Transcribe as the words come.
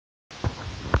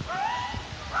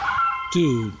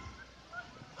Dude,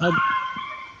 how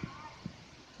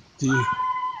do you,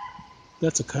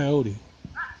 that's a coyote.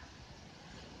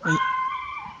 And,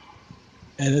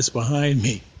 and it's behind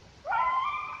me.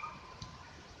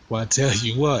 Well, I tell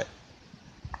you what,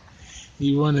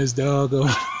 he run his dog up,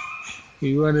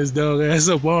 he run his dog ass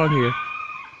up on here.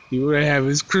 He would have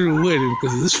his crew with him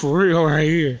because it's for real right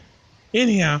here.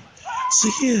 Anyhow, so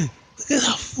yeah, look at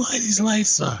how fly these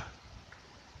lights are.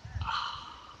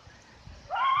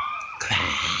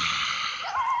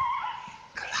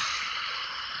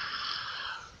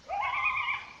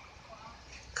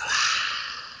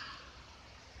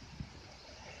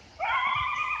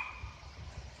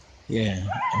 Yeah,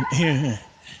 here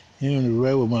in the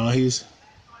redwood mountain, he's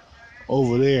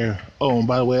over there. Oh, and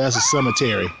by the way, that's a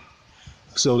cemetery.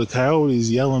 So the coyote's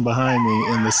yelling behind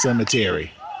me in the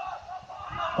cemetery.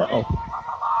 Uh-oh.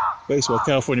 Baseball,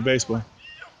 California baseball.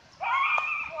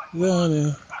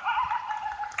 Yeah,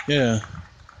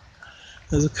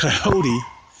 there's a coyote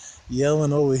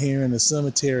yelling over here in the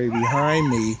cemetery behind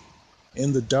me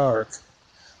in the dark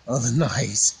of the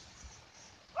night.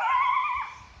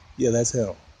 Yeah, that's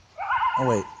hell. Oh,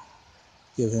 wait.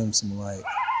 Give him some light.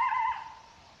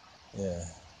 Yeah.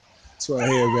 It's right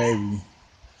here, baby.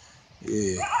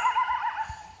 Yeah.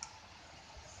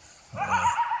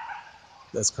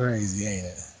 That's crazy, ain't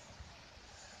it? It's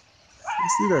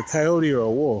either a coyote or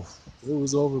a wolf. It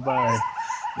was over by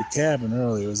the cabin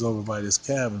earlier. It was over by this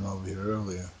cabin over here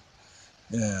earlier.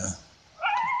 Yeah.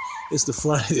 It's the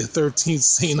Friday the 13th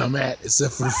scene I'm at,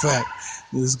 except for the fact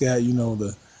this guy, you know,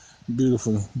 the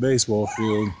beautiful baseball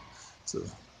field. So,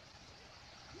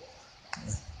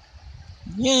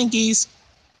 Yankees.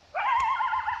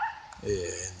 Yeah,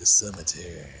 in the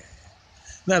cemetery.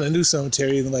 Not a new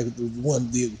cemetery, even like the one,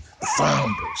 the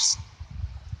founders.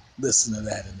 Listen to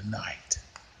that in the night.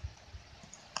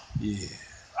 Yeah.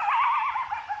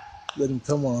 Let him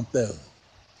come on through.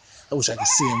 I wish I could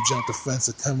see him jump the fence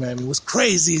and come at me. What's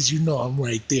crazy is, you know, I'm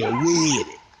right there with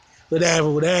it.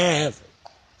 Whatever.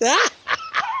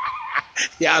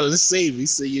 Y'all done seen me,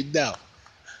 so you know.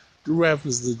 The rap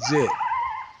is legit.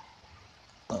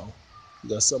 Oh, you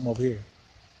got something over here.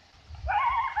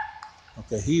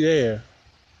 Okay, he there.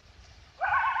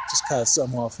 Just caught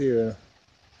something off here.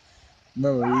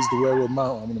 Remember, we used to wear with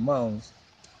mountain, I'm in the mountains.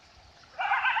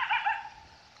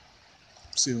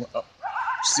 See a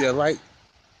light?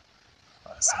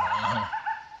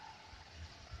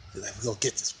 You're like, we're gonna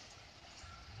get this.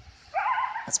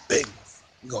 That's big.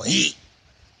 We're gonna eat.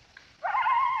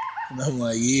 And I'm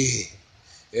like, yeah.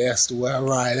 That's the way I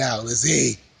ride out. Let's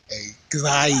eat. Hey, cause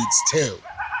I eats too.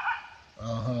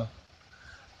 On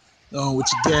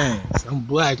with your games. I'm a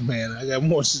black man. I got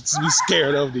more shit to be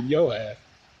scared of than your ass.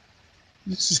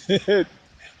 Shit.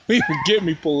 People get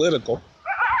me political.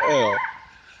 Hell.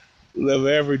 Live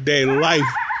everyday life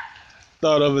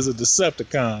thought of as a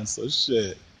Decepticon. So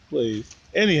shit. Please.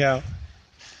 Anyhow.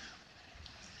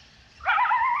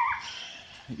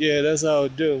 Yeah, that's how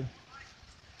it do.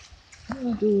 What do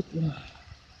I do with the...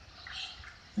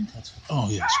 Oh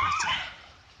yeah, it's right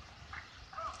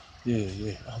there.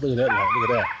 Yeah. Oh, look at that light. Look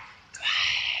at that.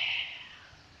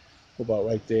 What about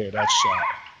right there? That shot.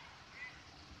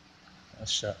 That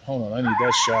shot. Hold on. I need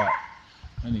that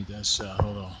shot.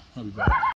 Hold on. I'll be back.